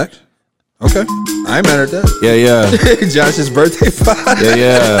Okay, I ain't mad at that. Yeah. Josh's birthday pod.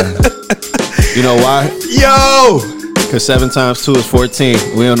 Yeah. You know why? Yo! Because 7 times 2 is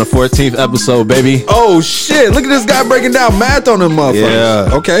 14. We on the 14th episode, baby. Oh shit! Look at this guy breaking down math on them motherfuckers.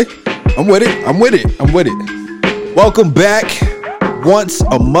 Yeah. Okay, I'm with it. Welcome back once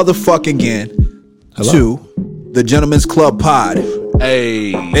a motherfucking again to the Gentlemen's Club Pod.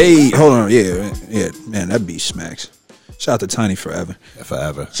 Hey, hold on. Yeah, man, that beat smacks. Shout out to Tiny Forever.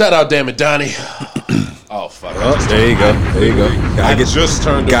 Forever. Shout out, damn it, Donnie. Oh fuck! There you go. I just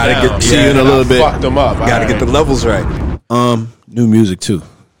turned him gotta down. get- See you in a little bit. Fucked him up. Gotta get the levels right. New music too.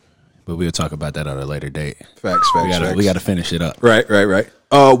 But we'll talk about that on a later date. Facts. We gotta finish it up. Right.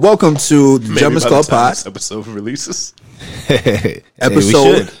 Welcome to the Gentlemen's Club Pod. Episode releases.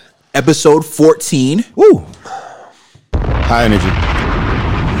 Episode 14. Woo. High energy.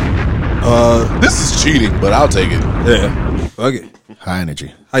 This is cheating, but I'll take it. Yeah. Fuck it. High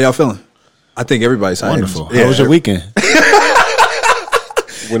energy. How y'all feeling? I think everybody's high Wonderful. energy. How was your weekend?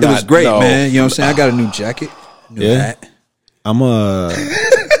 It was great, man. You know what I'm saying? I got a new jacket. New hat. I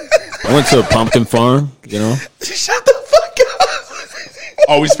went to a pumpkin farm, you know? Shut the fuck up.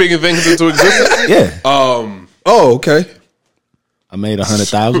 Are we speaking things into existence? Yeah. Oh, okay. I made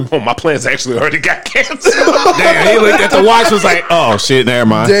 100,000. Oh, my plans actually already got canceled. Damn, he looked at the watch, was like, "Oh shit, never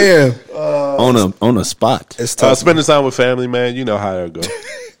mind." Damn. On a spot. It's tough. Spending time with family, man. You know how it go.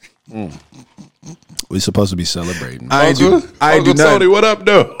 We supposed to be celebrating. I do Uncle not. Tony, what up,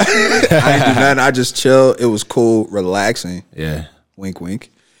 though? I ain't do nothing. I just chill. It was cool, relaxing. Yeah. Wink,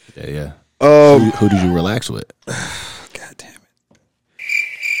 wink. Yeah. Who did you relax with? God damn it.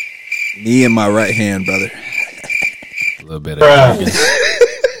 Me and my right hand, brother. A little bit of Jerkins.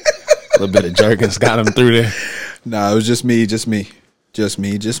 A little bit of Jerkins got him through there. Nah, it was just me. Just me. That's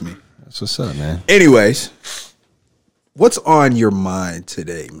what's up, man. Anyways, what's on your mind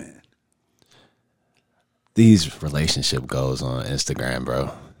today, man? These relationship goals on Instagram, bro.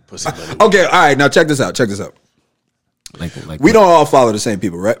 Pussy money. Okay, all right. Now check this out. Like We don't all follow the same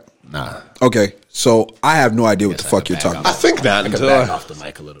people, right? Nah. Okay, so I have no idea what the fuck you're talking I about. think not until Back off the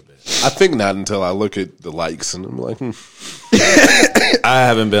mic a little bit. I think not until I look at the likes and I'm like, I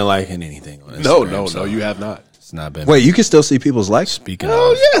haven't been liking anything on Instagram. no, you have not. It's not been. Wait, you can still see people's likes? Speaking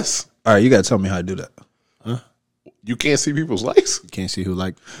Oh of, yes, All right, you gotta tell me how to do that. you can't see people's likes. you can't see who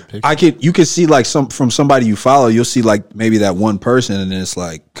liked the picture. You can see like from somebody you follow, you'll see like maybe that one person and then it's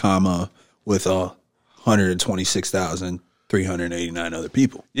like comma with 126,389 other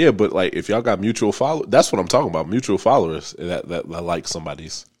people. Yeah, but like if y'all got mutual follow, that's what I'm talking about. Mutual followers that like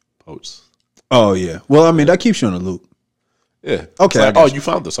somebody's posts. Oh yeah. Well, I mean that keeps you in the loop. Yeah. Okay, It's I like, got oh, you. you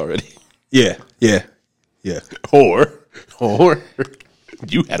found this already. Yeah. Or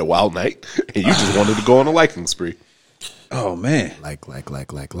you had a wild night and you just wanted to go on a liking spree. Oh man. Like. I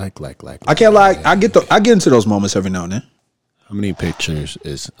can't lie. I get into those moments every now and then. How many pictures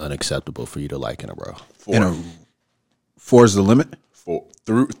is unacceptable for you to like in a row? 4 is the limit.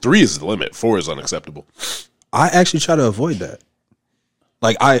 3 is the limit. 4 is unacceptable. I actually try to avoid that.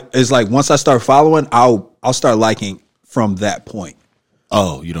 Like it's like once I start following, I'll start liking from that point.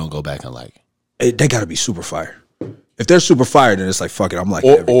 Oh, you don't go back and like. They got to be super fire. If they're super fire, then it's like fuck it. I'm like,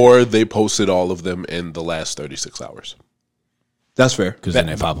 Or they posted all of them in the last 36 hours. that's fair. Because then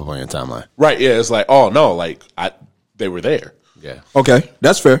they pop up on your timeline. Right? Yeah. It's like, oh no, like they were there. Yeah. Okay,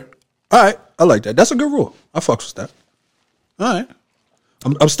 that's fair. All right, I like that. That's a good rule. I fucks with that. All right,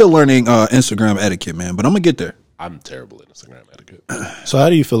 I'm still learning Instagram etiquette, man, but I'm gonna get there. I'm terrible at Instagram etiquette. So how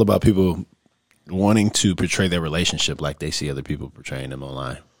do you feel about people wanting to portray their relationship like they see other people portraying them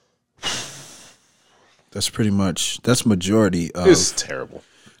online? That's majority of. It's terrible.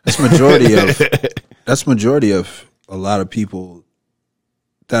 That's majority of a lot of people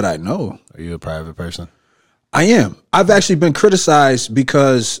that I know. Are you a private person? I am. I've actually been criticized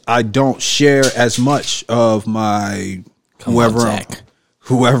because I don't share as much of my whoever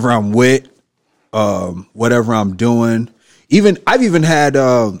I'm with, whatever I'm doing. I've even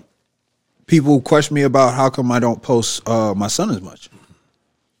had people question me about how come I don't post my son as much.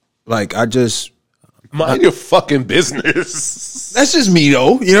 Like I just Mind your fucking business. that's just me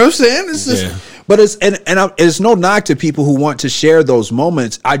though. You know what I'm saying? It's just, but it's no knock to people who want to share those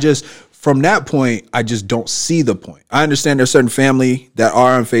moments. From that point, I just don't see the point. I understand there's certain family that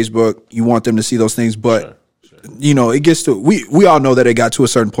are on Facebook. You want them to see those things, but you know, it gets to we all know that it got to a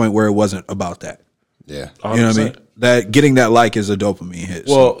certain point where it wasn't about that. Yeah. You know what I mean? That getting that like is a dopamine hit.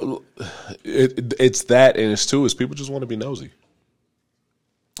 Well, it's that, and it's two is people just want to be nosy.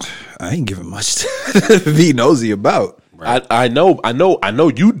 I ain't giving much to be nosy about. I know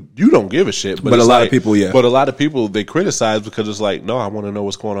you don't give a shit, but a lot of people, yeah. But a lot of people, they criticize because it's like, no, I want to know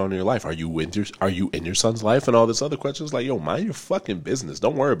what's going on in your life. Are you in your son's life and all this other questions? Like, yo, mind your fucking business.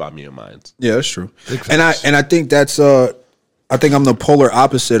 Don't worry about me and mine. Yeah, that's true. And I think that's I think I'm the polar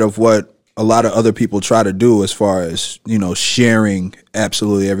opposite of what a lot of other people try to do as far as, sharing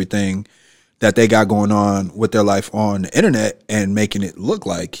absolutely everything that they got going on with their life on the internet and making it look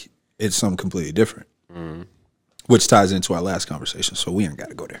like it's something completely different. Mm. Which ties into our last conversation, so we ain't got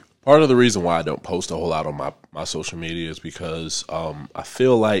to go there. Part of the reason why I don't post a whole lot on my social media is because I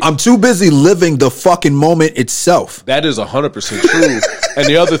feel like I'm too busy living the fucking moment itself. That is 100% true. And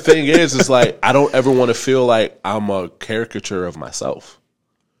the other thing is like, I don't ever want to feel like I'm a caricature of myself.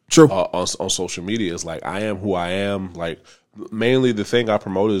 True. On social media. It's like, I am who I am. Like, mainly the thing I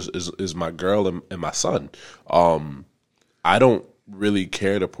promote is my girl and my son. I don't really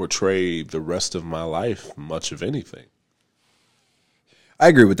care to portray the rest of my life, much of anything. I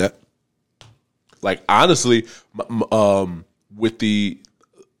agree with that. Like, honestly,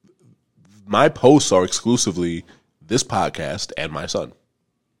 my posts are exclusively this podcast and my son.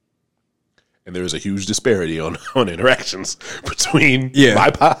 And there's a huge disparity on interactions between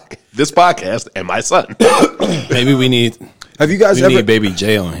this podcast and my son. Maybe we need. Have you guys need Baby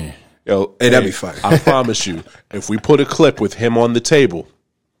J on here? Yo, hey, that'd be fire. I promise you, if we put a clip with him on the table,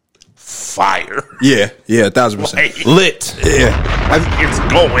 fire. Yeah, 1,000%. Lit. Yeah, it's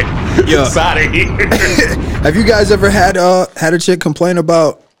going. Yeah. It's out of here. Have you guys ever had a chick complain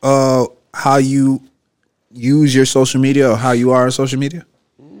about how you use your social media or how you are on social media?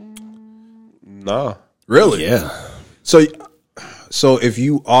 Nah. Really? Yeah. So if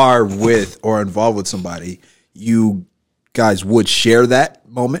you are with or involved with somebody, you guys would share that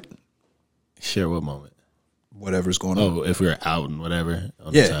moment? Share what moment? Whatever's going on. Oh, if we're out and whatever,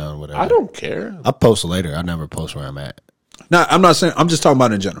 on the town, whatever. I don't care. I'll post later. I never post where I'm at. No, I'm not saying. I'm just talking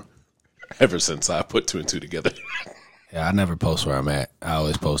about in general. Ever since I put 2 and 2 together. Yeah, I never post where I'm at. I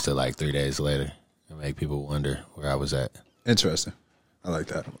always post it like 3 days later and make people wonder where I was at. Interesting. I like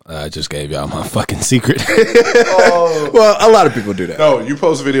that. I just gave y'all my fucking secret. Well, a lot of people do that. No, you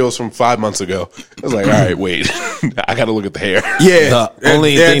post videos from 5 months ago. I was like, all right, wait. I got to look at the hair. Yeah.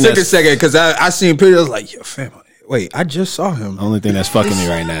 Only it took a second because I seen pictures. I was like, yo, fam, wait, I just saw him. The only thing that's fucking me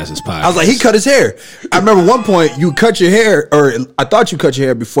right now is his podcast. I was like, he cut his hair. I remember one point you cut your hair, or I thought you cut your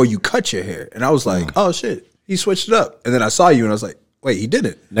hair before you cut your hair. And I was like, oh, shit. He switched it up. And then I saw you and I was like, wait, he did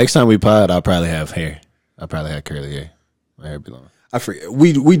it. Next time we pod, I'll probably have hair. I'll probably have curly hair. My hair be long. I forget.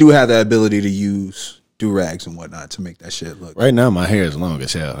 We do have the ability to use do-rags and whatnot to make that shit look. Right now, my hair is long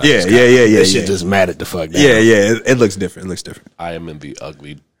as hell. Yeah. This shit just matted the fuck down. Yeah. It looks different. It looks different. I am in the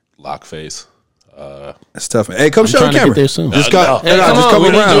ugly lock face. That's tough. Hey, come show the trying to camera. get there soon. Just No. come, Hey, just come come on, we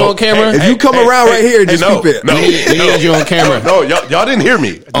need around. you on camera. If you come around right here, just no, keep it. No, We need you on camera. No, y'all didn't hear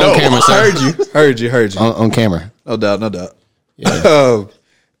me. No. On camera, sir. Heard you. On camera. No doubt. Yeah.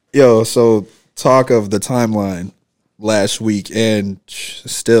 Yo, so talk of the timeline last week and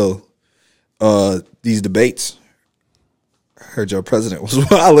still these debates. I heard your president was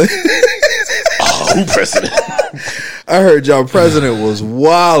wilding. Who president? I heard y'all president was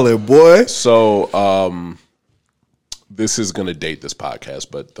wilding, boy. So, this is going to date this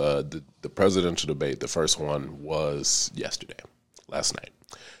podcast, but the presidential debate, the first one was last night.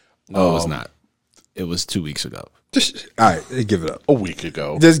 No, it was not. It was 2 weeks ago. Just, all right, give it up. A week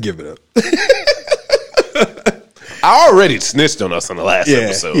ago. Just give it up. I already snitched on us on the last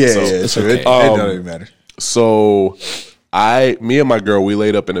episode. Yeah, so it's okay. It don't even matter. So me and my girl, we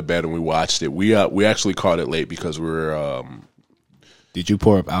laid up in the bed and we watched it. We actually caught it late because we were. Did you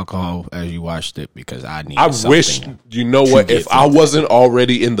pour up alcohol as you watched it? Because I need. I wish, you know what? If I wasn't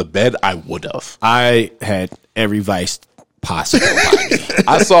already in the bed, I would have. I had every vice possible.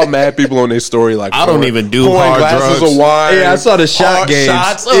 I saw mad people on their story like I don't even do pouring hard glasses drugs. of wine. Yeah, I saw the shot hard games.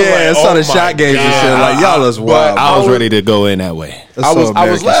 shots. I saw the shot games and shit. Like, y'all is wild. I was ready to go in that way. I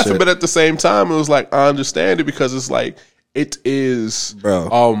was laughing, but at the same time, it was like I understand it because it's like it is.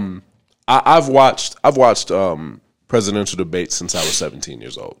 Bro. I've watched presidential debates since I was 17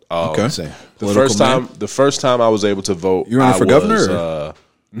 years old. Okay. The first time I was able to vote, you running for governor?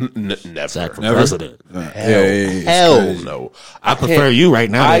 Never. For president. Hell no. I prefer you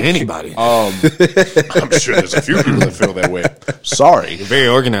right now than anybody. I'm sure there's a few people that feel that way. Sorry. You're very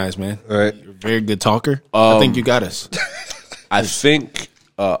organized, man. All right. You're a very good talker. I think you got us. I think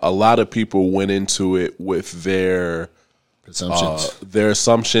a lot of people went into it with their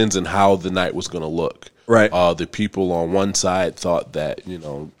assumptions and how the night was going to look. Right. The people on one side thought that,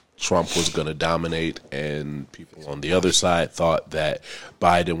 Trump was going to dominate, and people on the other side thought that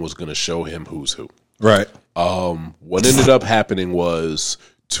Biden was going to show him who's who. Right. What ended up happening was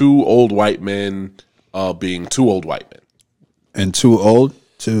two old white men being two old white men. And too old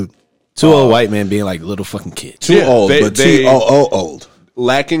to Two old white men being like little fucking kids. too old, but too old.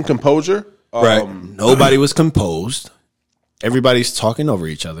 Lacking composure. Right. Nobody was composed. Everybody's talking over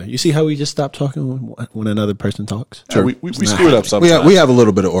each other. You see how we just stop talking when another person talks? Sure. We screwed up sometimes. We have a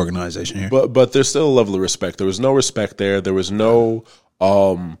little bit of organization here. But there's still a level of respect. There was no respect there. There was no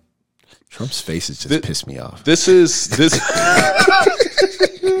Trump's faces just pissed me off. this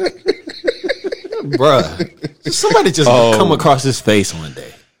Bruh. Somebody just come across his face one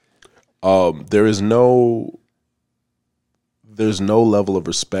day. there's no level of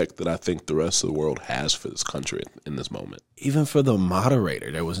respect that I think the rest of the world has for this country in this moment. Even for the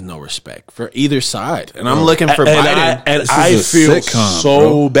moderator, there was no respect for either side. And I'm looking for Biden. I feel sitcom,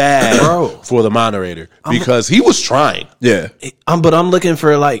 so bad for the moderator because he was trying. Yeah. But I'm looking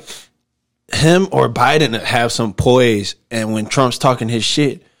for like him or Biden to have some poise, and when Trump's talking his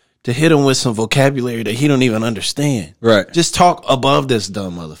shit, to hit him with some vocabulary that he don't even understand. Right. Just talk above this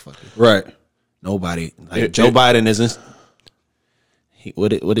dumb motherfucker. Right. Nobody. Like Joe Biden isn't. What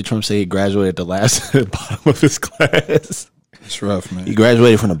did Trump say? He graduated at the last bottom of his class. It's rough, man. You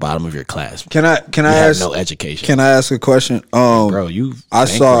graduated from the bottom of your class. Can I ask no education? Can I ask a question? Bro, I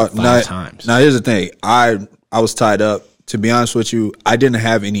saw 5 times. Now here's the thing. I was tied up. To be honest with you, I didn't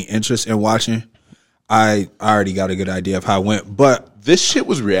have any interest in watching. I already got a good idea of how it went, but This shit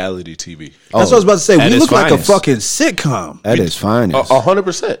was reality TV. that's what I was about to say. at We its look like a finest. fucking sitcom. That is fine.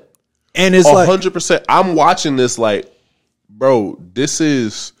 100%. And it's like 100%. I'm watching this like, bro, this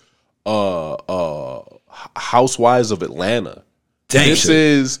is Housewives of Atlanta. This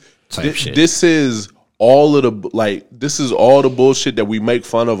is shit. this is all of the this is all the bullshit that we make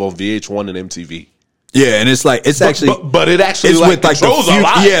fun of on VH1 and MTV. yeah, and it's like it's actually but it actually it's with like the controls our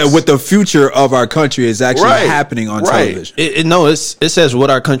lives. yeah, with the future of our country is actually Right, happening on right. television. It says what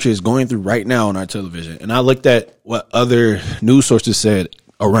our country is going through right now on our television. And I looked at what other news sources said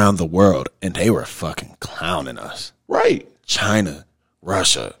around the world, and they were fucking clowning us. Right. China,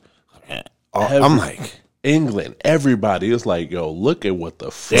 Russia. I'm like, England, everybody is like, yo, look at what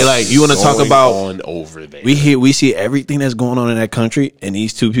the fuck They like, you wanna talk going about- on over there. we see everything that's going on in that country, and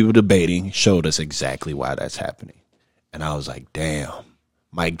these two people debating showed us exactly why that's happening. And I was like, damn,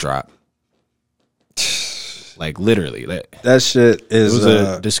 mic drop. Like literally, That shit it is was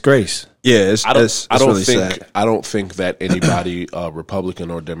a disgrace. yeah. I don't really think sad. I don't think that anybody, Republican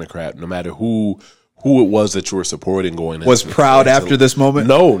or Democrat, no matter who it was that you were supporting going Was into- proud after this moment.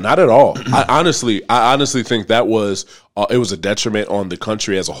 No, not at all. I honestly think that was it was a detriment on the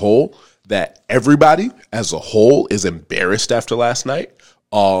country as a whole. That everybody as a whole is embarrassed after last night,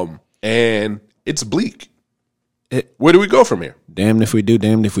 and it's bleak. Where do we go from here? Damned if we do,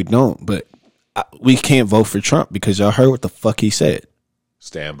 damned if we don't. But we can't vote for Trump because y'all heard what the fuck he said.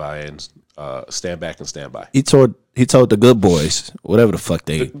 Stand by and stand back and stand by. He told the good boys, whatever the fuck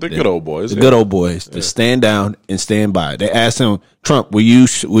The good old boys. the good old boys, to stand down and stand by. They asked him, Trump, will you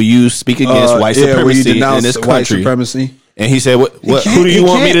speak against white will you supremacy in denounce this white country? supremacy? And he said, "What? Who do you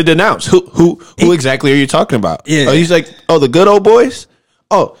want me to denounce? Who exactly are you talking about?" Yeah. Oh, he's like, "Oh, the good old boys.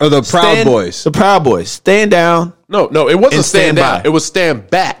 Oh, Or the Proud Boys. The Proud Boys. Stand down, No, it wasn't And stand stand down. by. It was stand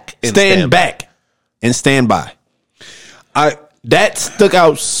back. And stand back, and stand by." I That stuck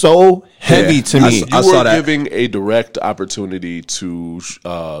out so heavy Yeah, to I me. saw- You saw were that. giving a direct opportunity to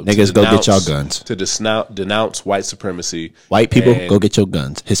Niggas, go get y'all guns. to denounce white supremacy. White people, And go get your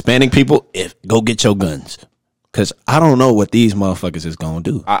guns. Hispanic people, go get your guns. Because I don't know what these motherfuckers is going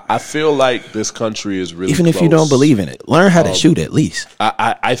to do. I feel like this country is really Even if you don't close. believe in it, learn how to shoot at least.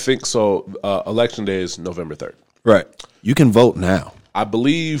 I think so. Election day is November 3rd. right. You can vote now. I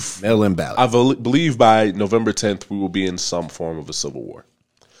believe Mail-in ballot. I believe by November 10th we will be in some form of a civil war.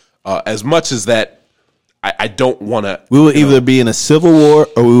 As much as that, I don't want to. We will either be in a civil war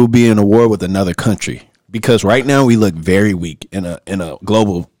or we will be in a war with another country. Because right now we look very weak in a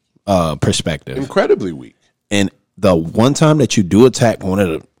global perspective. Incredibly weak. And the one time that you do attack one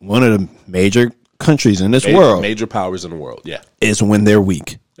of the major countries in this world Major powers in the world. Yeah, is when they're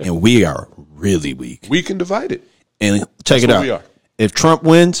weak, and we are really weak. we can divide it. And check it what out. we are. If Trump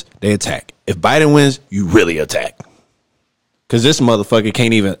wins, they attack. If Biden wins, you really attack. Because this motherfucker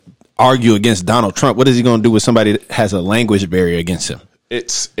can't even argue against Donald Trump. What is he going to do with somebody that has a language barrier against him?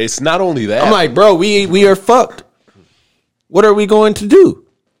 It's not only that. I'm like, bro, we are fucked. What are we going to do?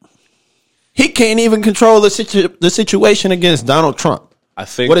 He can't even control the situation against Donald Trump. I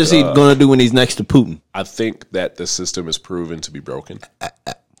think. What is he going to do when he's next to Putin? I think that the system is proven to be broken.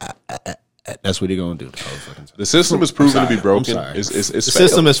 That's what he gonna do. The system is proven to be broken. The It's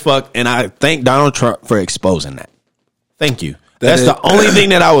system is fucked, and I thank Donald Trump for exposing that. Thank you. That's the only thing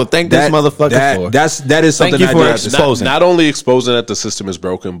that I would thank this motherfucker for. That is something Thank you I for do have to say. exposing. not only exposing that the system is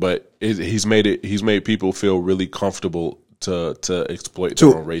broken, but he's made people feel really comfortable to exploit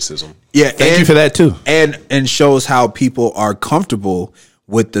their own racism. Yeah, Thank you for that too. And shows how people are comfortable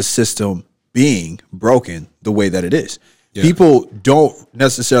with the system being broken the way that it is. Yeah. People don't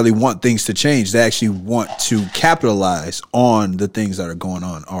necessarily want things to change. They actually want to capitalize on the things that are going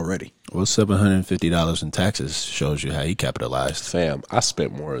on already. Well, $750 in taxes shows you how he capitalized. Fam, I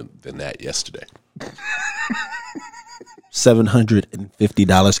spent more than that yesterday.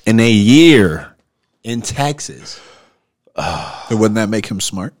 $750 in a year in taxes. So wouldn't that make him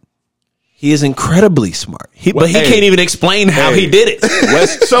smart? He is incredibly smart. But he can't even explain how he did it.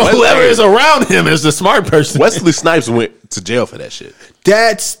 Whoever is around him is the smart person. Wesley Snipes went to jail for that shit.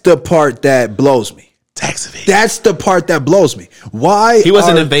 That's the part that blows me. Tax evasion. That's the part that blows me. Why? He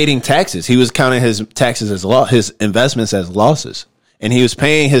wasn't evading taxes. He was counting his taxes as his investments as losses, and he was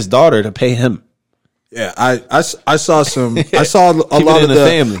paying his daughter to pay him. Yeah, I saw some. I saw a lot of the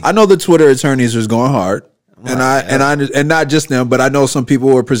family. I know the Twitter attorneys was going hard, and not just them, but I know some people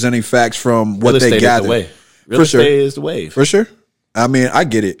were presenting facts from what they gathered. Real estate is the wave. For sure. I mean, I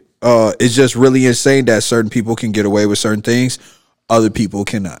get it. It's just really insane that certain people can get away with certain things, other people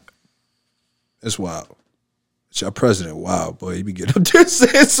cannot. It's wild. It's our president, wow, boy. He be getting up there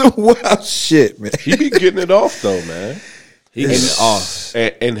saying some wild shit, man. He be getting it off though, man. He getting it off.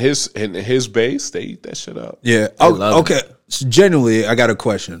 And his base, they eat that shit up. Yeah. Okay. So genuinely, I got a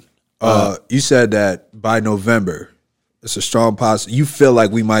question. You said that by November, it's a strong possibility. You feel like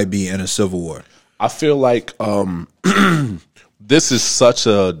we might be in a civil war. I feel like this is such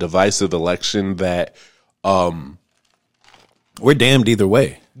a divisive election that we're damned either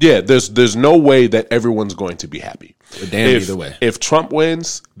way. Yeah, there's no way that everyone's going to be happy. We're damned either way. If Trump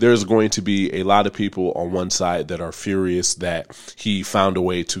wins, there's going to be a lot of people on one side that are furious that he found a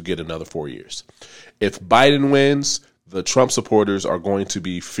way to get another 4 years. If Biden wins, the Trump supporters are going to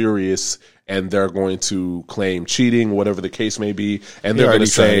be furious and they're going to claim cheating, whatever the case may be, and they're going to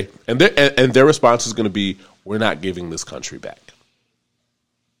say, and their response is going to be, "We're not giving this country back."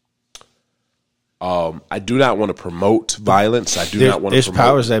 I do not want to promote violence. I do not want to. There's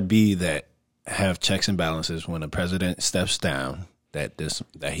powers that be that have checks and balances. When a president steps down, that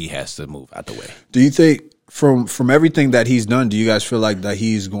he has to move out the way. Do you think from everything that he's done, do you guys feel like that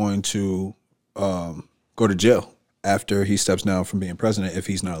he's going to go to jail after he steps down from being president if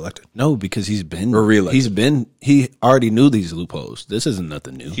he's not elected? No, because he's been reelected. He already knew these loopholes. This isn't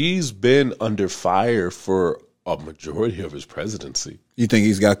nothing new. He's been under fire for a majority of his presidency. You think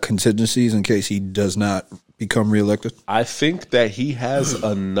he's got contingencies in case he does not become reelected? I think that he has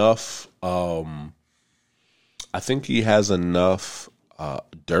enough. I think he has enough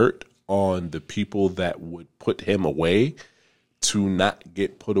dirt on the people that would put him away to not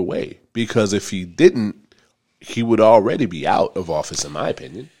get put away. Because if he didn't, he would already be out of office, in my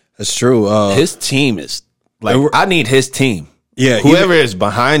opinion. That's true. His team is like, I need his team. Yeah, whoever is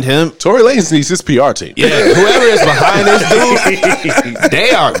behind him. Tory Lanez needs his PR team. Yeah, whoever is behind this dude,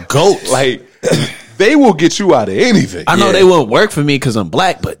 they are goats. Like, they will get you out of anything. I know they won't work for me because I'm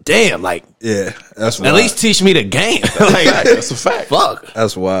black, but damn, like, yeah, that's at least teach me the game. Like, that's a fact. Fuck,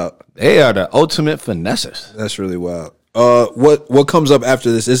 that's wild. They are the ultimate finessers. That's really wild. What comes up after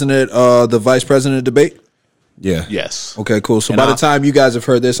this? Isn't it the vice president debate? Yeah. Yes. Okay, cool. So by the time you guys have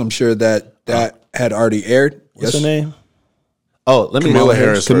heard this, I'm sure that had already aired. What's her name? Oh, let me Kamala know.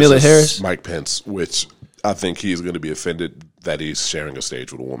 Harris. Kamala Harris. Mike Pence, which I think he's going to be offended that he's sharing a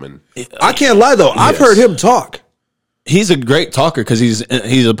stage with a woman. I can't lie though. I've heard him talk. He's a great talker because he's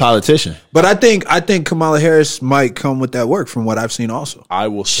a politician. But I think Kamala Harris might come with that work from what I've seen. Also, I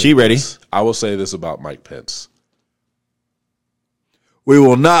will. She ready? I will say this about Mike Pence. We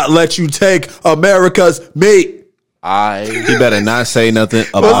will not let you take America's meat. He better not say nothing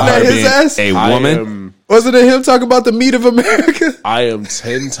about her being a woman. Wasn't it him talking about the meat of America? I am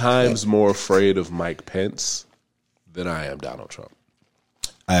 10 times more afraid of Mike Pence than I am Donald Trump.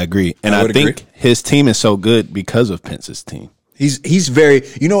 I agree. And I think his team is so good because of Pence's team. He's very,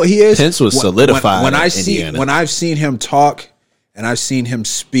 you know what he is? Pence was solidified when I've seen him talk and I've seen him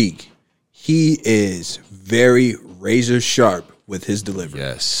speak, he is very razor sharp with his delivery.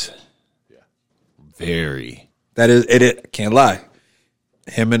 Yes. Yeah. Very. That is it. Can't lie.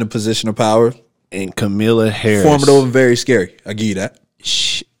 Him in a position of power. And Kamala Harris, formidable and very scary. I give you that.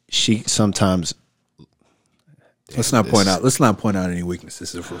 She sometimes. Let's not point out any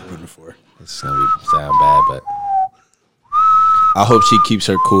weaknesses if we're rooting for her. It's gonna sound bad, but I hope she keeps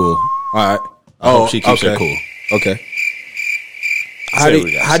her cool All right. I hope she keeps it cool. Okay. How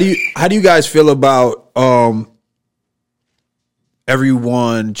do you guys feel about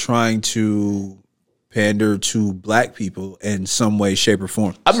everyone trying to pander to black people in some way, shape, or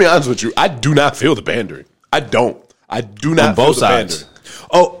form? I'll be honest with you. I do not feel the pandering. I do not On both feel the sides. pandering.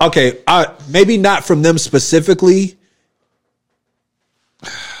 Oh, okay. Maybe not from them specifically.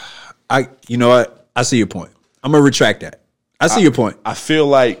 You know what? I see your point. I'm gonna retract that. I see your point. I feel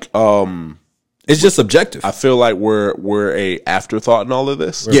like It's just subjective. I feel like we're a afterthought in all of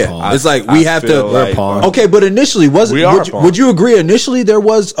this. Yeah, it's like we have to. feel like- Okay, but initially, would you agree? Initially, there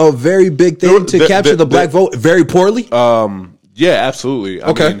was a very big thing to capture the black vote very poorly. Yeah, absolutely.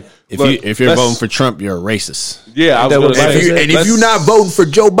 Okay. I mean, If you're voting for Trump, you're a racist. yeah, I was gonna say, If you're not voting for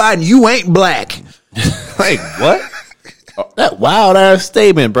Joe Biden, you ain't black. Like what? That wild ass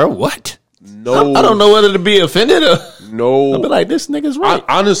statement, bro. What? no, I don't know whether to be offended or no. I'll be like, this nigga's right.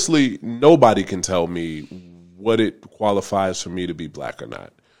 Honestly, nobody can tell me what it qualifies for me to be black or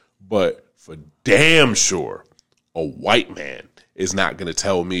not. But for damn sure, a white man is not going to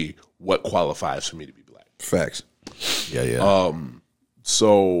tell me what qualifies for me to be black. Facts. yeah.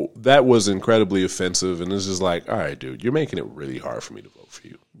 So that was incredibly offensive. And it's just like, all right, dude, you're making it really hard for me to vote for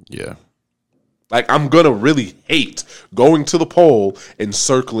you. Yeah. Like, I'm going to really hate going to the poll and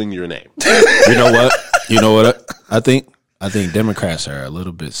circling your name. You know what? I think Democrats are a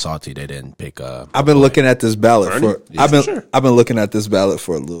little bit salty they didn't pick I've been looking at this ballot Bernie? for. Yeah, I've been looking at this ballot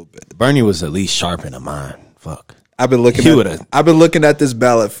for a little bit. Bernie was at least sharp in the mind. Fuck. I've been looking at this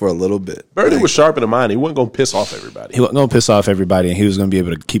ballot for a little bit. Bernie was sharp in the mind. He wasn't going to piss off everybody. He wasn't gonna piss off everybody, and he was gonna be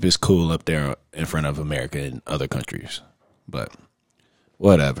able to keep his cool up there in front of America and other countries. But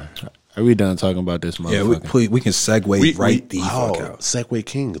whatever. Are we done talking about this motherfucker? Yeah, we can segue the fuck out. Segway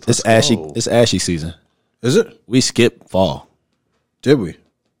King. It's ashy season. Is it? We skip fall. Did we?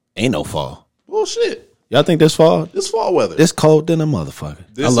 Ain't no fall. Bullshit. Y'all think this fall? This fall weather. It's cold than a motherfucker.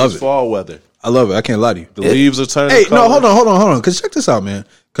 This I love is it. fall weather. I love it. I can't lie to you. The leaves are turning Hey, color. no, hold on. Because check this out, man.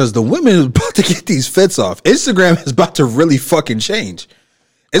 Because the women is about to get these fits off. Instagram is about to really fucking change.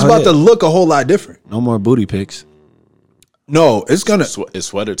 It's about to look a whole lot different. No more booty pics. No, it's gonna It's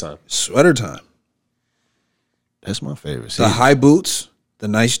sweater time. sweater time. That's my favorite The season. high boots, the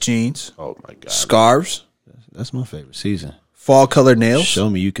nice jeans, Oh, my God. scarves, That's my favorite season. fall colored nails. Show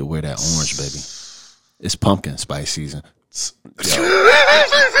me you could wear that orange, baby. It's pumpkin spice season.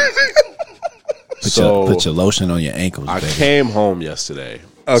 Put your lotion on your ankles, I baby. came home yesterday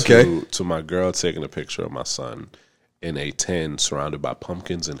Okay. to my girl taking a picture of my son in a tent surrounded by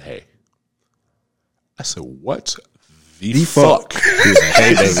pumpkins and hay. I said, what the fuck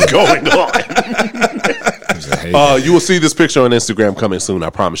is going on? You will see this picture on Instagram coming soon, I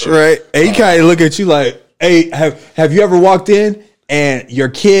promise you. Right. And he kind of look at you like, hey, have you ever walked in and your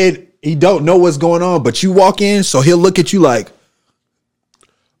kid, he don't know what's going on, but you walk in, so he'll look at you like,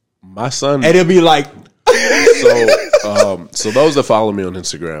 My son, and he'll be like, so those that follow me on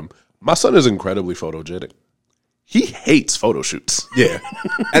Instagram, my son is incredibly photogenic. He hates photo shoots. yeah.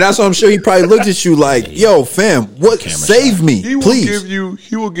 And that's what I'm sure he probably looked at you like, yo, fam, what? Save me, He will please.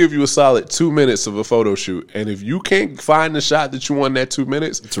 give you a solid 2 minutes of a photo shoot, and if you can't find the shot that you want in that 2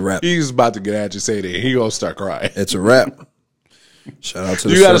 minutes, It's a wrap. He's about to get agitated. And he gonna start crying. It's a wrap. Shout out to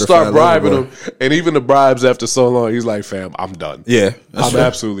the You got to start certified bribing lover him, and even the bribes after so long, he's like, "Fam, I'm done. Yeah, that's I'm fair.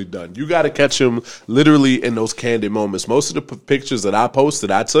 absolutely done." You got to catch him literally in those candid moments. Most of the pictures that I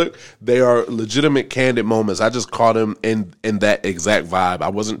posted, I took, they are legitimate candid moments. I just caught him in that exact vibe. I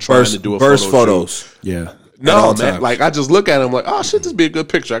wasn't trying to do a burst photo photos. shoot. Yeah. At No, all man. times. Like I just look at him like, "Oh shit, this be a good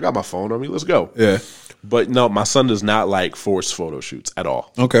picture." I got my phone on me. Let's go. Yeah. But no, my son does not like forced photo shoots at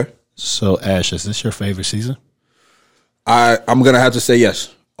all. Okay. So, Ash, is this your favorite season? I'm gonna have to say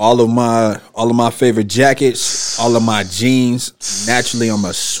yes. All of my favorite jackets, all of my jeans. Naturally, I'm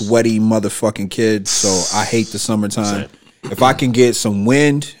a sweaty motherfucking kid, so I hate the summertime. If I can get some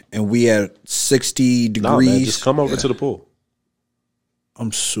wind and we at 60 No, degrees, man, just come over to the pool.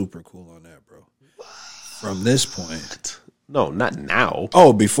 I'm super cool on that, bro. From this point. No, not now,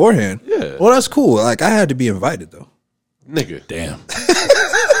 Oh, beforehand? Yeah. Well, that's cool. Like, I had to be invited, though. nigga. Damn.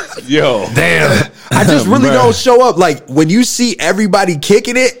 Yo, Damn. I just really don't show up. Like, when you see everybody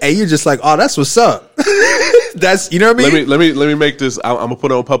kicking it and you're just like, oh, that's what's up. That's, you know what I mean? let me make this. I'm gonna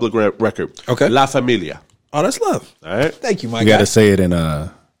put it on public record. Okay. La Familia. Oh, that's love. All right. Thank you, my You guy. got to say it in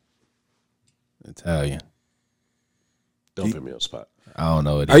Italian. Don't put me on the spot. I don't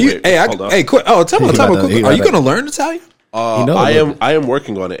know it. Are you? Wait, hey, hold on. hey, quick. Oh, tell me. He about to- he Are you about going to learn Italian? You know I a little am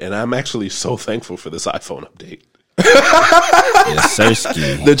working on it, and I'm actually so thankful for this iPhone update. Yes,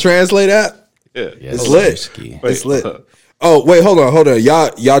 Sirski. The Translate app? Yeah. Yes, It's lit. Sirski. It's lit. Oh wait, hold on.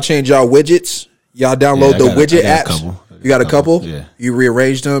 Y'all change y'all widgets. Y'all download the widget apps. You got a couple. Yeah. You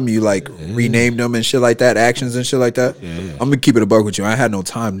rearranged them. You renamed them and shit like that. Actions and shit like that. Yeah. I'm gonna keep it a buck with you. I had no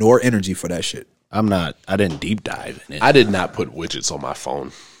time nor energy for that shit. I didn't deep dive in it. I did not put widgets on my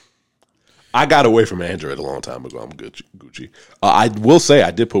phone. I got away from Android a long time ago. I'm Gucci. I will say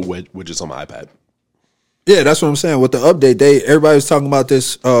I did put widgets on my iPad. Yeah, that's what I'm saying. With the update, everybody was talking about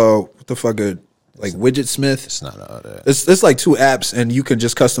this. What the fuck? Like Widget Smith. It's not all that. It's like 2 apps, and you can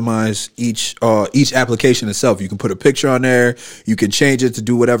just customize each application itself. You can put a picture on there. You can change it to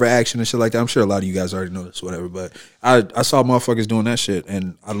do whatever action and shit like that. I'm sure a lot of you guys already know this, whatever. But I saw motherfuckers doing that shit,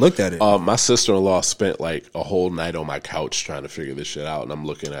 and I looked at it. My sister-in-law spent like a whole night on my couch trying to figure this shit out, and I'm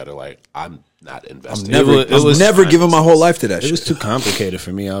looking at her like I'm not investing. I was never giving my whole life to that shit. It was too complicated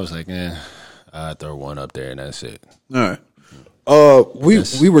for me. I was like, I'll throw one up there and that's it. All right.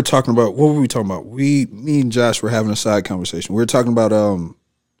 We were talking about, what were we talking about? Me and Josh were having a side conversation. We were talking about it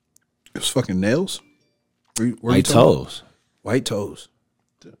was fucking nails. White toes. White toes.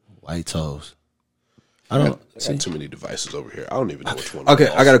 White toes. I got too many devices over here. I don't even know which one. Okay,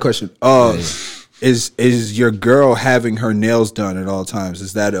 I got a question. Is your girl having her nails done at all times?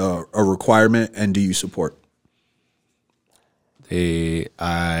 Is that a requirement, and do you support?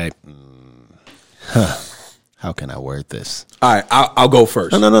 How can I word this? All right, I'll go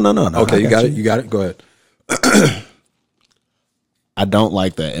first. No. Okay, you got it. You got it. Go ahead. I don't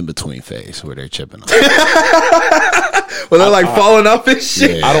like that in between phase where they're chipping on. Well, they're like falling off and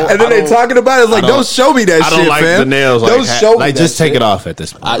shit, Yeah. and then they talking about it. It's like, don't show me that I don't shit, like fam. the nails. Don't show me like that just take shit. it off at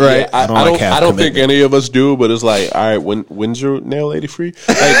this point. Right. I don't think any of us do, but it's like, all right, when's your nail lady free?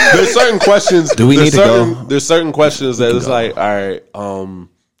 Like, there's certain questions. Do we need to go? There's certain questions that it's like, all right,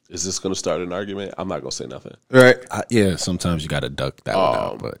 is this going to start an argument? I'm not going to say nothing. Right. Yeah, sometimes you got to duck that one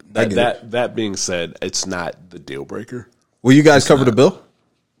out. But That being said, it's not the deal breaker. Will you guys cover the bill?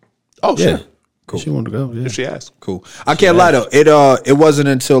 Oh, yeah, sure. cool. She wanted to go. Yeah. If she asked. Cool. I can't lie though. It wasn't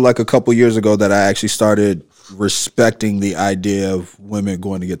until like a couple years ago that I actually started respecting the idea of women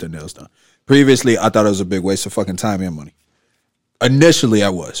going to get their nails done. Previously, I thought it was a big waste of fucking time and money. Initially, I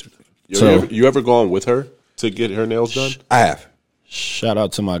was. You ever gone with her to get her nails done? I have. Shout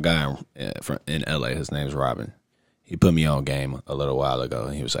out to my guy in LA. His name's Robin. He put me on game a little while ago,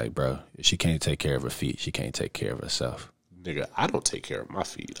 and he was like, "Bro, if she can't take care of her feet, she can't take care of herself." Nigga, I don't take care of my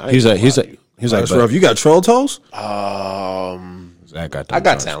feet. He's like, That's rough. You got troll toes? Zach got I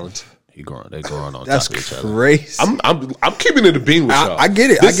got talent. They growing on That's top of each other. crazy. I'm keeping it a bean with y'all. I get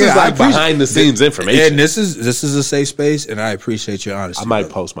it. This I get is it. like behind the scenes information. And this is a safe space, and I appreciate your honesty. I might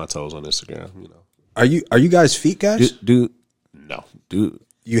brother. post my toes on Instagram. You know, Are you guys feet guys? Dude, no.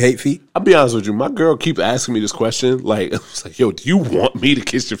 You hate feet? I'll be honest with you. My girl keeps asking me this question. Like, it's like, yo, do you want me to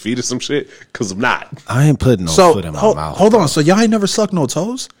kiss your feet or some shit? Because I'm not. I ain't putting no So foot in my mouth. hold on. So y'all ain't never sucked no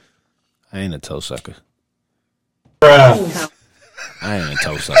toes? I ain't a toe sucker. I ain't a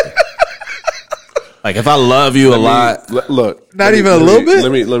toe sucker. Like, if I love you a lot, Look, Not even a little bit?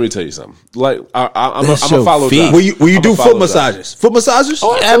 Let me tell you something. Like, I'm That's gonna your follow. feet. Josh. Will you I'ma do follow foot massages? Foot massages?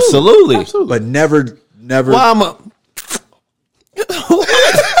 Oh, absolutely. But never. Well, I'm a.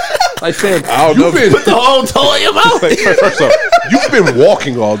 Like, fam, I don't know. Put the whole toe in your mouth. like, first off, you've been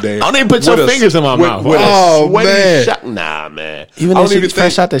walking all day. I don't even put your fingers in my mouth. With Oh, a sweaty man. shot. Nah, man. Even I if don't even she's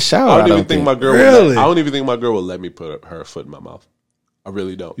fresh out the shower, I I don't even don't think think. my girl. Really? I don't even think my girl will let me put her foot in my mouth. I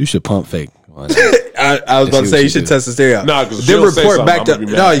really don't. You should pump fake. I was about to what say you you should do. test the theory out. Nah, 'cause if then she'll say report something, back I'm to gonna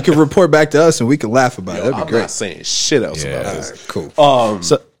be mad. no. You can report back to us and we can laugh about it. That'd be I'm great. not saying shit else Yeah. about this. Cool.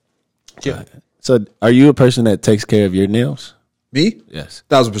 Yeah, So, are you a person that takes care of your nails? Me? Yes.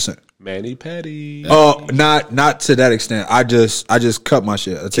 1,000%. Manny Patty. Not to that extent. I just cut my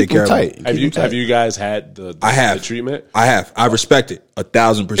shit. I take care of it. Have you guys had the treatment? I have. I respect it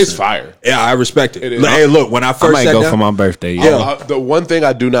 1,000%. It's fire. Yeah, I respect it. It is. Hey, look, when I I first might sat go down, for my birthday. Yeah. The one thing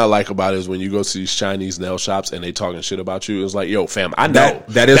I do not like about it is when you go to these Chinese nail shops and they talking shit about you. It's like, yo, fam, I know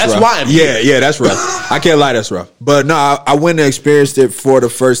that's rough. why I'm here. That's rough. I can't lie, that's rough. But no, I went and experienced it for the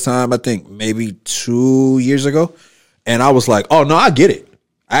first time. I think maybe 2 years ago, and I was like, oh no, I get it.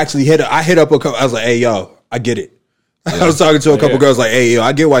 I actually hit up a couple. I was like, hey yo, I get it. I was talking to a couple girls like, hey yo,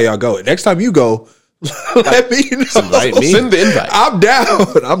 I get why y'all go. Next time you go, let me know. Invite me. Send the invite. I'm down.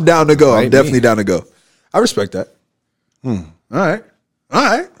 I'm down to go. I'm Invite definitely me. down to go. I respect that. All right.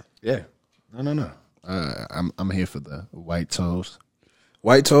 Yeah. No. I'm here for the white toes.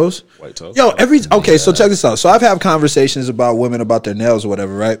 White toes? White toes. Yo, so check this out. So I've had conversations about women about their nails or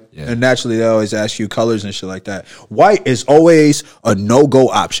whatever, right? Yeah. And naturally they always ask you colors and shit like that. White is always a no-go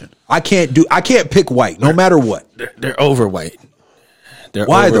option. I can't pick white no matter what. They're over white. They're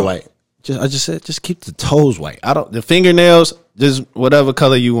Why over though? white I just said just keep the toes white. The fingernails just whatever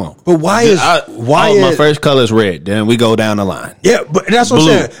color you want. But why my first color is red? Then we go down the line. Yeah, but that's what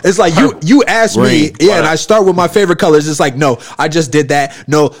Blue. I'm saying. It's like you asked me, and I start with my favorite colors. It's like, no, I just did that.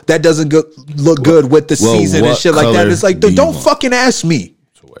 No, that doesn't look good with the season and shit like that. It's like, don't fucking ask me.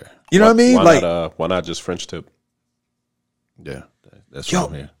 You know what I mean? Why not just French tip? Yeah, that's what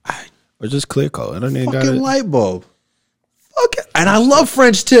I'm here. Or just clear coat. I don't even got fucking light bulb. And I love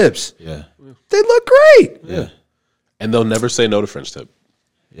French tips. Yeah, they look great. Yeah, and they'll never say no to French tip.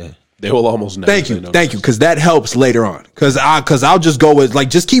 Yeah, they will almost never. Thank you, because that helps later on. Because I'll just go with like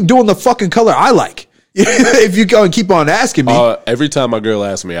just keep doing the fucking color I like. If you go and keep on asking me, every time my girl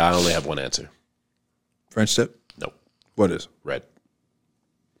asks me, I only have one answer. French tip? Nope. What is red?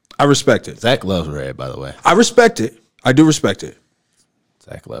 I respect it. Zach loves red, by the way. I respect it. I do respect it.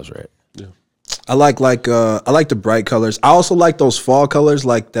 Zach loves red. Yeah. I like the bright colors. I also like those fall colors,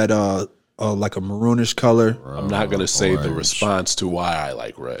 like that like a maroonish color. I'm not gonna say the response to why I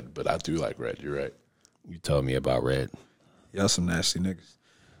like red, but I do like red. You're right. You told me about red. Y'all some nasty niggas.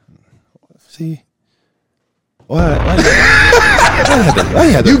 See, why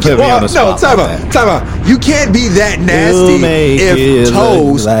you had to put me on the spot? No, time out. You can't be that nasty if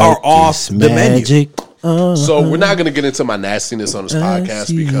toes are off the menu. So we're not gonna get into my nastiness on this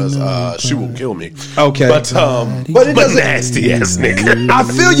podcast because she will kill me. Okay, but it doesn't nasty ass nigga. I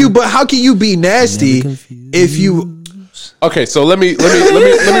feel you, but how can you be nasty if you? Okay, so let me walk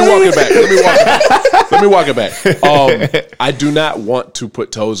it back. Let me walk it back. I do not want to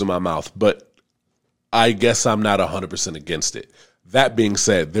put toes in my mouth, but I guess I'm not 100% against it. That being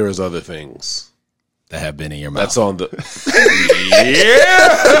said, there is other things that have been in your mouth. That's on the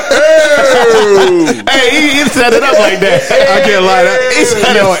Hey, he set it up like that. I can't lie.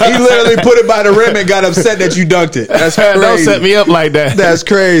 He literally put it by the rim and got upset that you dunked it. That's crazy. Don't set me up like that. That's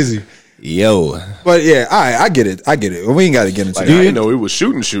crazy. Yo. But yeah, I get it. We ain't got to get into like, that. I didn't know it was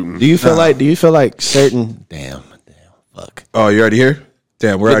shooting. Do you feel like certain fuck. Oh, you already here?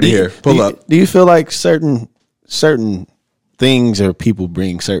 Damn, we're already here. Pull up. Do you feel like certain things or people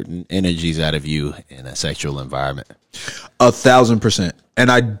bring certain energies out of you in a sexual environment? 1,000%.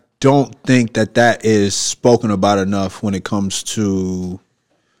 And I don't think that is spoken about enough when it comes to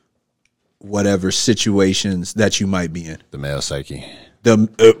whatever situations that you might be in. The male psyche. The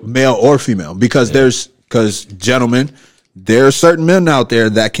male or female. Because gentlemen, there are certain men out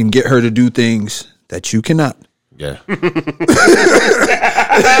there that can get her to do things that you cannot. Yeah.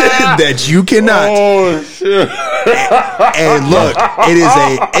 That you cannot. Oh shit. And look,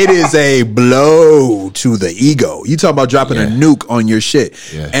 it is a blow to the ego. You talking about dropping a nuke on your shit.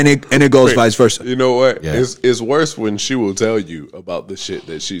 Yeah. And it goes vice versa. You know what? Yeah. It's worse when she will tell you about the shit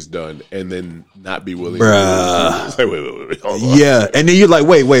that she's done and then not be willing Bruh. to wait, hold on. Yeah. And then you're like,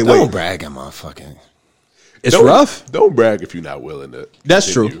 wait. Don't brag, motherfucking. It's rough. Don't brag if you're not willing to.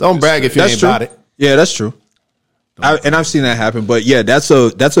 That's true. Don't brag if you ain't about it. Yeah, that's true. I've seen that happen, but yeah, that's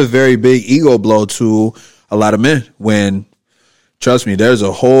a very big ego blow to a lot of men. When, trust me, there's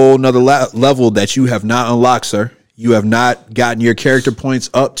a whole nother level that you have not unlocked, sir. You have not gotten your character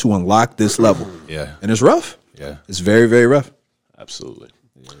points up to unlock this level. Yeah, and it's rough. Yeah, it's very, very rough. Absolutely.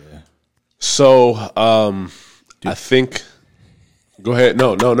 Yeah. So, I think. Go ahead.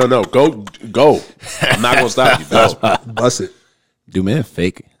 No. Go. I'm not gonna stop you. Go. Bust it. Do men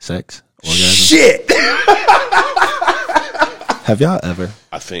fake sex orgasm? Shit. Have y'all ever?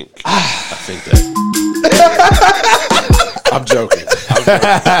 I think that. I'm joking.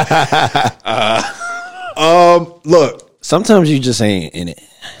 Look. Sometimes you just ain't in it.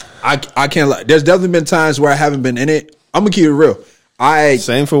 I can't lie. There's definitely been times where I haven't been in it. I'm gonna keep it real.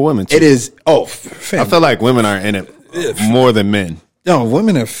 Same for women too. It is. I feel like women are in it more than men. No,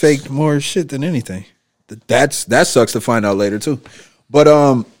 women have faked more shit than anything. That sucks to find out later too. But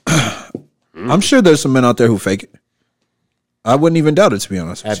I'm sure there's some men out there who fake it. I wouldn't even doubt it, to be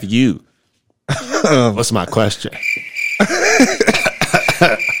honest. Have you? What's my question?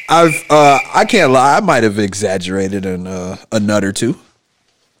 I can't lie. I might have exaggerated a nut or two.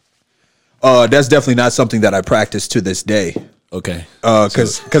 That's definitely not something that I practice to this day. Okay.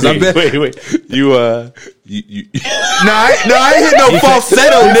 Because I've been. Wait. You. No, I ain't hit no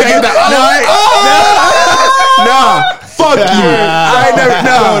falsetto, nigga. Nah. Fuck you. I ain't never.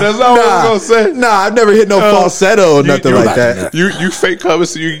 That's all I was gonna say. Nah, I've never hit no falsetto or nothing like that. You fake coming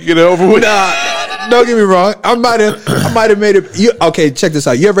so you can get it over with. Nah, don't get me wrong. I might have made it. Okay, check this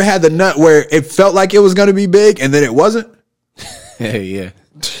out. You ever had the nut where it felt like it was gonna be big and then it wasn't? Yeah.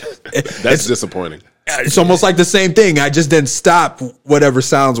 That's disappointing. It's almost like the same thing. I just didn't stop whatever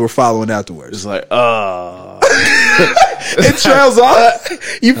sounds were following afterwards. It's like, It trails off.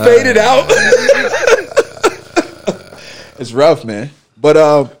 You fade it out. It's rough, man. But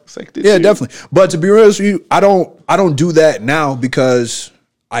like, yeah, definitely. But to be honest with you, I don't do that now because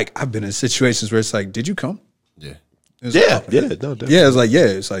like I've been in situations where it's like, did you come? Yeah. Yeah, no, definitely. Yeah,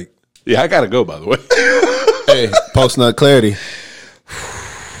 it's like Yeah, I gotta go. By the way, Hey, post nut clarity.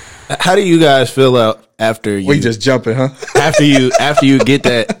 How do you guys feel out after you? we just jumping, huh? after you get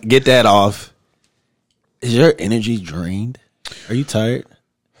that off. Is your energy drained? Are you tired?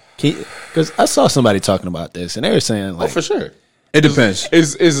 Because I saw somebody talking about this, and they were saying like, for sure. It depends.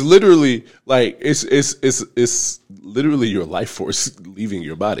 It's literally like it's literally your life force leaving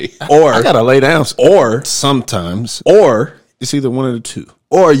your body. Or I gotta lay down. or Sometimes or it's either one of the two.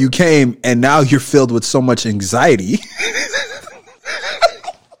 or you came and now you're filled with so much anxiety.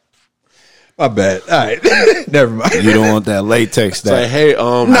 My bad. All right. Never mind. You don't want that latex. Like, That hey,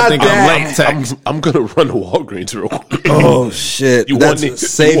 Not I think that. I'm latex. I'm gonna run to Walgreens real quick. Oh shit! You That's, want it-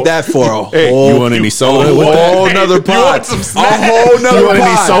 save you that for a Hey, whole. You want any a soda with that? whole nother You pod. want some A snacks? whole nother You want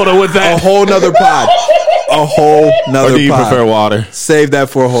any pod. soda with that? A whole nother pod. A whole nother Or do you pod. prefer water? Save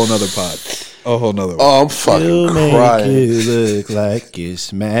that for a whole nother pod. A whole nother one. Oh, I'm fucking crying. it look like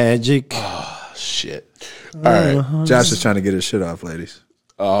it's magic. Shit. All right. Josh is trying to get his shit off, ladies.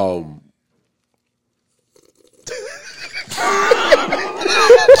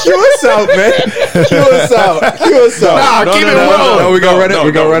 Cue us out, man. Cue us out. Cue us out. Nah, keep it rolling. No, we gonna run it.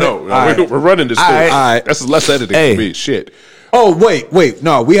 We gonna run it. No, All right. we're running this thing. All right. That's less editing Hey. for me. Shit. Oh wait.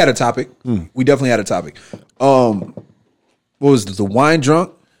 No, we had a topic. We definitely had a topic. What was it? The wine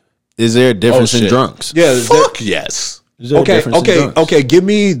drunk? Is there a difference in shit. drunks? Yeah. Fuck yes. Is there a difference in drunks? Okay. Give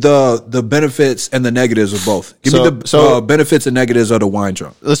me the benefits and the negatives of both. Give me the benefits and negatives of the wine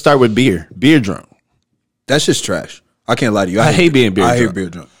drunk. Let's start with beer. Beer drunk. That's just trash. I can't lie to you. I hate being beer I hate drunk. beer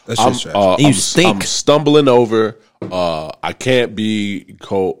drunk. That's just trash. You I'm, stink. I'm stumbling over. I can't be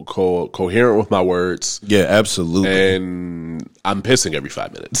coherent with my words, Yeah, absolutely. and I'm pissing every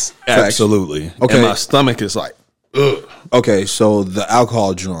 5 minutes. Absolutely. Okay. And my stomach is like, Okay, so the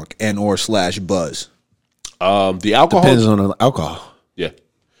alcohol drunk and or / buzz. The alcohol depends on the alcohol. Yeah.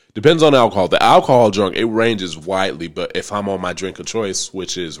 Depends on the alcohol. The alcohol drunk, it ranges widely, but if I'm on my drink of choice,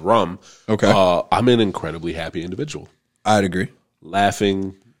 which is rum, Okay. I'm an incredibly happy individual. I'd agree.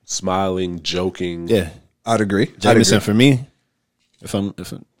 Laughing, smiling, joking. Yeah. I'd agree. Jameson for me. If I'm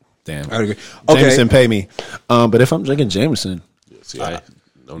damn. I'd agree. Okay. Jameson pay me. But if I'm drinking Jameson, See,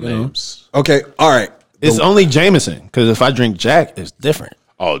 no names. Okay. All right. it's only Jameson. Because if I drink Jack, it's different.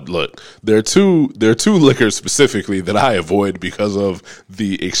 Oh, look, there are two liquors specifically that I avoid because of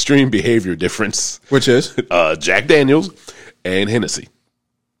the extreme behavior difference. Which is Jack Daniels and Hennessy.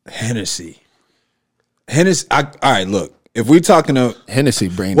 Hennessy. All right. Look, if we're talking to Hennessy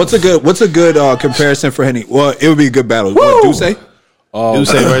brain. what's a good comparison for Henny? Well, it would be a good battle. What do you say?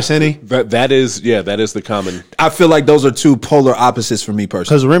 Duce versus Henny? That is the common. I feel like those are two polar opposites for me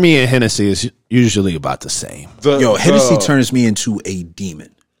personally. Because Remy and Hennessy is usually about the same. Hennessy turns me into a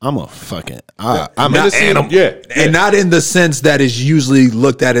demon. I'm a fucking. I'm an Hennessy, animal. yeah. And not in the sense that is usually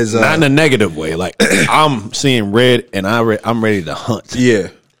looked at as Not in a negative way. Like I'm seeing red and I'm ready to hunt. yeah.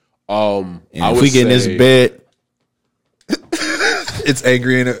 And I if would we get in this say- bed, It's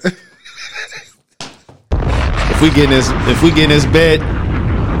angry in it. if we get in this bed,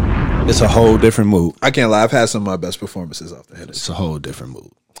 it's a whole different mood. I can't lie. I've had some of my best performances off the Hennessy. It's a whole different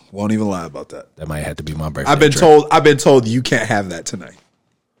mood. Won't even lie about that. That might have to be my birthday. I've been drink. told you can't have that tonight.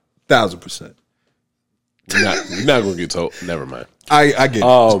 1,000%. You're not gonna get told. Never mind. I get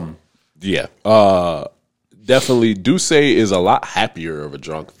it. Yeah. Definitely Duce is a lot happier of a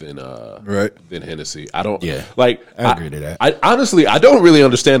drunk than Right. than Hennessy. I don't Yeah. like I agree to that. I honestly I don't really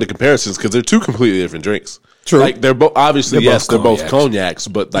understand the comparisons because they're two completely different drinks. True. Like they're both obviously They're yes, both they're both cognacs. cognacs,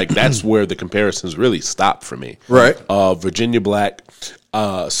 but like that's where the comparisons really stop for me. Right. Virginia Black.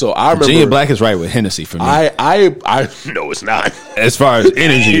 So I remember Virginia Black is right with Hennessy for me. I no, it's not. as far as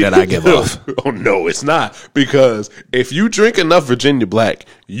energy that I give off. Oh no, it's not because if you drink enough Virginia Black,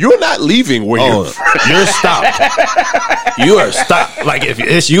 you're not leaving where Oh, you're from. you're stopped. You are stopped. Like if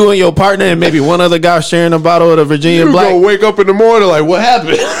it's you and your partner and maybe one other guy sharing a bottle of the Virginia You Black, gonna wake up in the morning like, what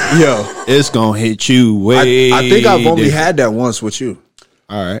happened? Yo, it's gonna hit you way. I think I've only different. had that once with you.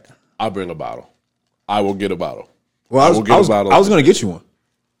 All right. I'll bring a bottle. I will get a bottle. Well, I will was, get I a was, bottle I of was going to it. get you one.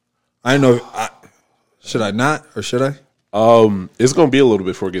 I didn't know. Should I not or should I? It's gonna be a little bit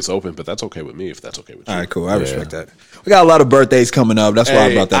before it gets open, but that's okay with me if that's okay with you. All right, cool. I respect that. We got a lot of birthdays coming up. That's why I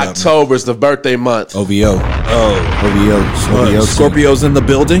Hey, brought that up. October's the birthday month. OVO. OVO. OVO. Scorpio's in the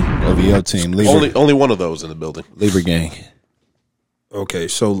building. OVO team. Libra. Only one of those in the building. Libra gang. Okay,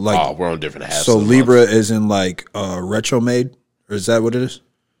 so like, we're on different halves. So Libra is in like retro made, or is that what it is?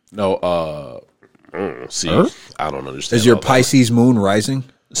 No, see, I don't understand. Is your Pisces moon rising?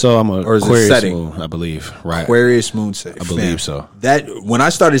 So I'm a or is Aquarius it setting? moon, I believe. Right. Aquarius moon setting. I believe so. That when I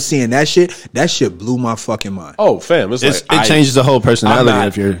started seeing that shit blew my fucking mind. Oh, fam, it changes the whole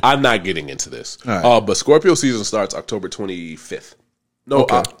personality. I'm not getting into this. Right. But Scorpio season starts October 25th. No,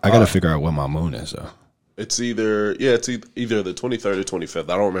 okay. I got to figure out what my moon is though. It's either the 23rd or 25th.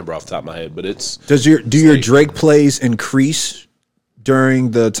 I don't remember off the top of my head, but it's. Do your Drake plays increase during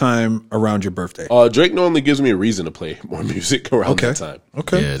the time around your birthday? Drake normally gives me a reason to play more music around that time.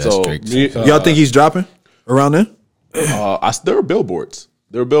 Okay, yeah, that's Drake. Y'all think he's dropping around then? There are billboards.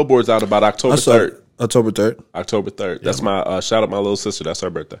 There are billboards out about October 3rd. October 3rd. October 3rd. Yeah, that's my shout out my little sister. That's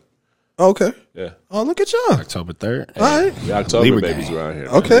her birthday. Okay. Yeah. Oh, look at y'all. October 3rd. All right. The October Libra babies gang. around here.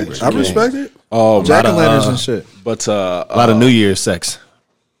 Okay, I respect it. Jack-o'-lanterns and shit. But a lot of New Year's sex.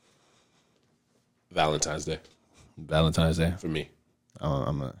 Valentine's Day for me.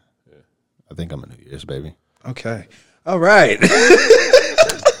 I think I'm a New Year's baby. Okay. All right.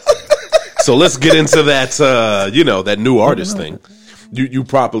 So let's get into that. That new artist thing. You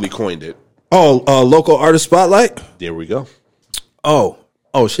properly coined it. Oh, local artist spotlight. There we go.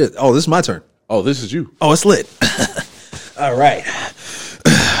 Oh shit. Oh, this is my turn. Oh, this is you. Oh, it's lit. All right.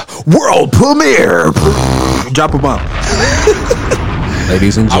 World premiere. Drop a bomb.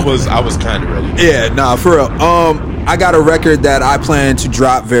 Ladies and gentlemen. I was kind of ready. Yeah, nah, for real. I got a record that I plan to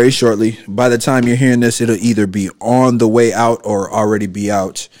drop very shortly. By the time you're hearing this, it'll either be on the way out or already be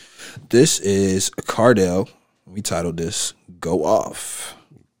out. This is Cardell. We titled this Go Off.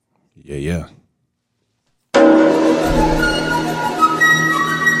 Yeah.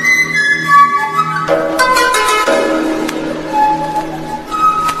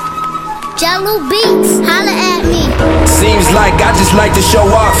 Jello Beats, holla at me. Seems like I just like to show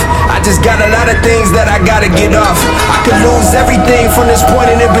off. I just got a lot of things that I gotta get off. I could lose everything from this point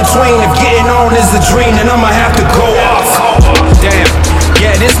and in between. If getting on is the dream, then I'ma have to go off. Damn.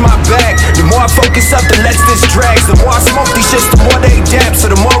 Yeah, this my bag. The more I focus up, the less this drags. The more I smoke these shits, the more they dab.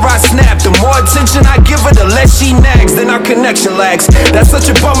 So the more I snap, the more attention I give her, the less she nags. Then our connection lags. That's such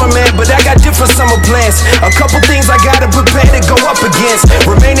a bummer, man, but I got different summer plans. A couple things I gotta prepare to go up against.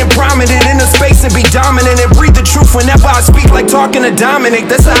 Remaining prominent in the space and be dominant and breathe the truth whenever I speak, like talking to Dominic.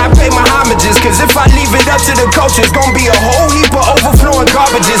 That's how I pay my homages. Cause if I leave it up to the coach, it's gonna be a whole heap of overflowing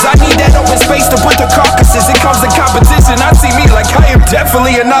garbages. I need that open space to put the carcasses. It comes to competition. I see me like I am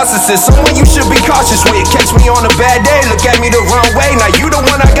definitely a narcissist, someone you should be cautious with. Catch me on a bad day, look at me the wrong way. Now you the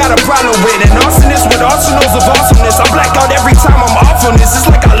one I got a problem with. An arsonist with arsenals of awesomeness. I black out every time I'm off on this. It's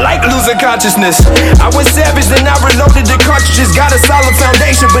like I like losing consciousness. I was savage, then I reloaded the cartridges. Got a solid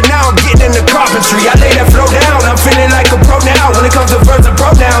foundation, but now I'm getting into carpentry. I lay that flow down, I'm feeling like a pro now. When it comes to verbs and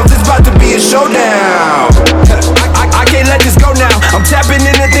pronouns, it's about to be a showdown. I can't let this go now. I'm tapping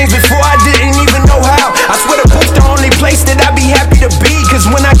into things before I didn't even know how. I swear the book's the only place that I be happy to be. Cause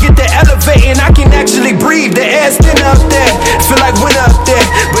when I get to elevating, I can actually breathe. The air's thin up there, feel like winter up there.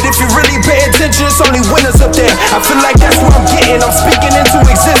 But if you really pay attention, it's only winners up there. I feel like that's what I'm getting, I'm speaking into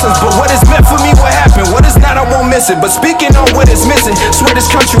existence. But what is meant for me, what happened? What is not, I won't miss it. But speaking on what is missing, swear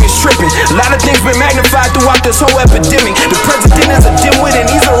this country is tripping. A lot of things been magnified throughout this whole epidemic. The president is a dimwit and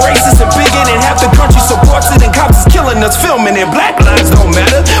he's a racist and bigot. And half the country supports it and cops is killing us, filming it. Black lives don't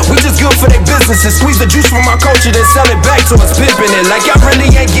matter, we just good for their businesses. Squeeze the juice from our culture, then sell it back to us, pimping it. Like y'all really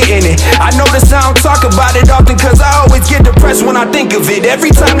ain't getting it. I notice I don't talk about it often, cause I always get depressed when I think of it.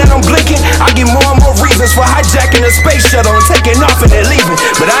 Every time that I'm blinking, I get more and more reasons for hijacking a space shuttle and taking off and then leaving.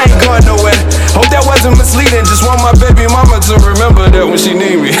 But I ain't going nowhere, hope that wasn't misleading. Just want my baby mama to remember that when she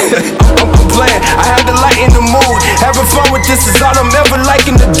need me. I'm playing, I have the light in the mood. Having fun with this is all I'm ever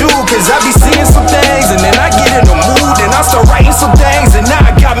liking to do. Cause I be seeing some things and then I get in the mood. And I start writing some things and now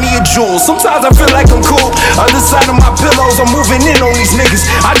I got me a jewel. Sometimes I feel like I'm cool, other side of my pillows I'm moving in on these niggas.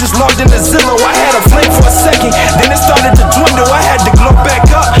 I just logged into Zillow, I had a flame for a second, then it started to dwindle, I had to glow back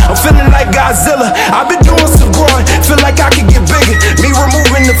up. I'm feeling like Godzilla, I've been doing some growing, feel like I could get bigger. Me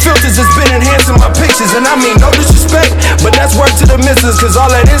removing the filters has been enhancing my pictures. And I mean no disrespect, but that's work to the missus. Cause all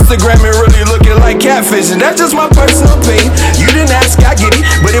that Instagram ain't really looking like catfish. And that's just my personal opinion, you didn't ask, I get it.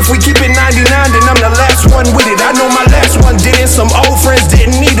 But if we keep it 99, then I'm the last one with it. I know my last one didn't, some old friends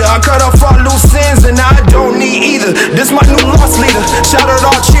didn't either. I cut off all loose ends and I don't need either. This my new lost leader, shout out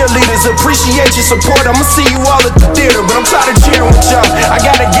all cheerleaders. Appreciate your support, I'ma see you all at the theater. But I'm tired of cheering with y'all, I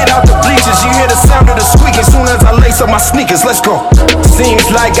gotta get out the bleachers. You hear the sound of the squeak as soon as I lace up my sneakers, let's go. Seems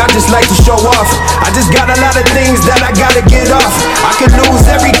like I just like to show off. I just got a lot of things that I gotta get off. I could lose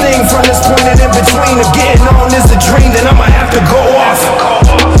everything from this point and in between. If getting on is a dream, then I'ma have to go off.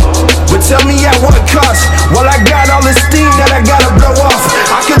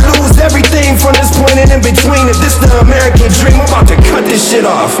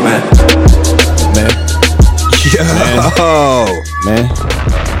 off, man. Man.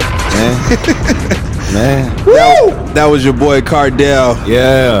 Man. That was your boy Cardell.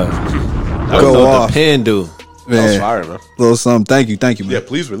 Yeah. Go off. The pen do. That was fire, man. Little something. Thank you, man. Yeah,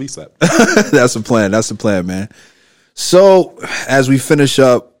 please release that. That's the plan. That's the plan, man. So as we finish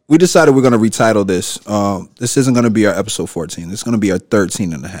up, we decided we're going to retitle this. This isn't going to be our episode 14. This is going to be our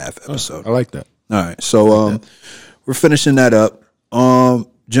 13 and a half episode. I like that. All right. So we're finishing that up.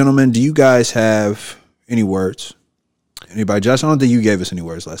 Gentlemen, do you guys have any words? Anybody? Josh, I don't think you gave us any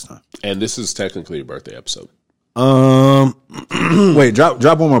words last time. And this is technically a birthday episode. Wait,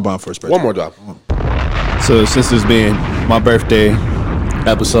 drop one more bomb for us. One more drop. So since this being my birthday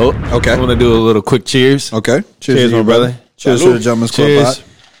episode, Okay. I want to do a little quick cheers. Okay. Cheers, to my you, brother. Cheers to the Gentleman's Club Cheers. Pod.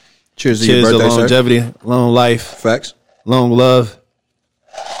 Cheers to Cheers your to birthday, sir. longevity, long life, Facts. long love,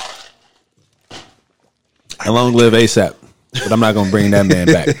 and long live ASAP. But I'm not going to bring that man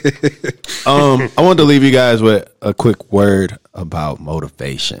back. I wanted to leave you guys with a quick word about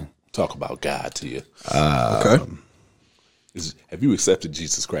motivation. Talk about God to you. Okay. Have you accepted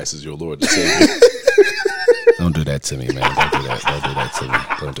Jesus Christ as your Lord and Savior? Don't do that to me, man. Don't do that. Don't do that to me.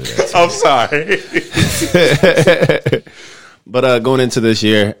 Don't do that to me. I'm sorry. But going into this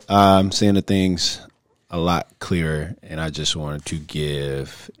year, I'm seeing the things a lot clearer, and I just wanted to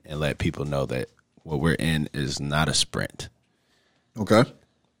give and let people know that what we're in is not a sprint. Okay.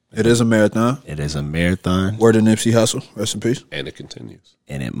 It is a marathon. It is a marathon, Word to Nipsey Hussle. Rest in peace. And it continues.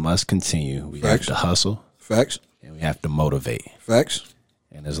 and it must continue. We Facts. have to hustle, Facts. and we have to motivate. Facts.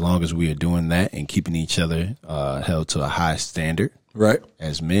 And as long as we are doing that and keeping each other held to a high standard Right.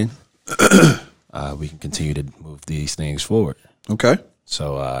 as men, we can continue to move these things forward. Okay.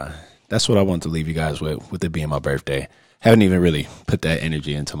 So that's what I want to leave you guys with it being my birthday. Haven't even really put that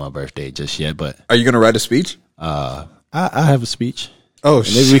energy into my birthday just yet, but Are you going to write a speech? I have a speech. Oh,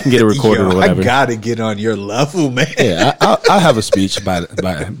 maybe we can get it recorded or whatever. I got to get on your level, man. Yeah, I'll have a speech by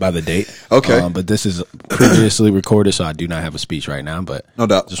the date. Okay. But this is previously recorded, so I do not have a speech right now. But No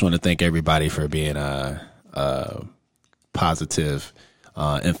doubt. just want to thank everybody for being positive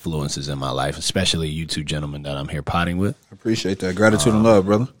influences in my life, especially you two gentlemen that I'm here potting with. Appreciate that. Gratitude and love,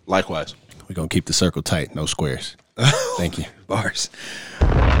 brother. Likewise. We're going to keep the circle tight, no squares. Thank you. Bars. All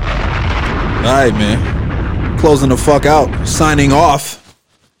right, man. Closing the fuck out. Signing off.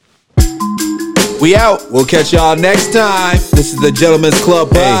 We out. We'll catch y'all next time. This is the Gentleman's Club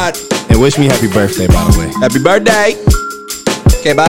Pod. And wish me happy birthday, by the way. Happy birthday. Okay, bye.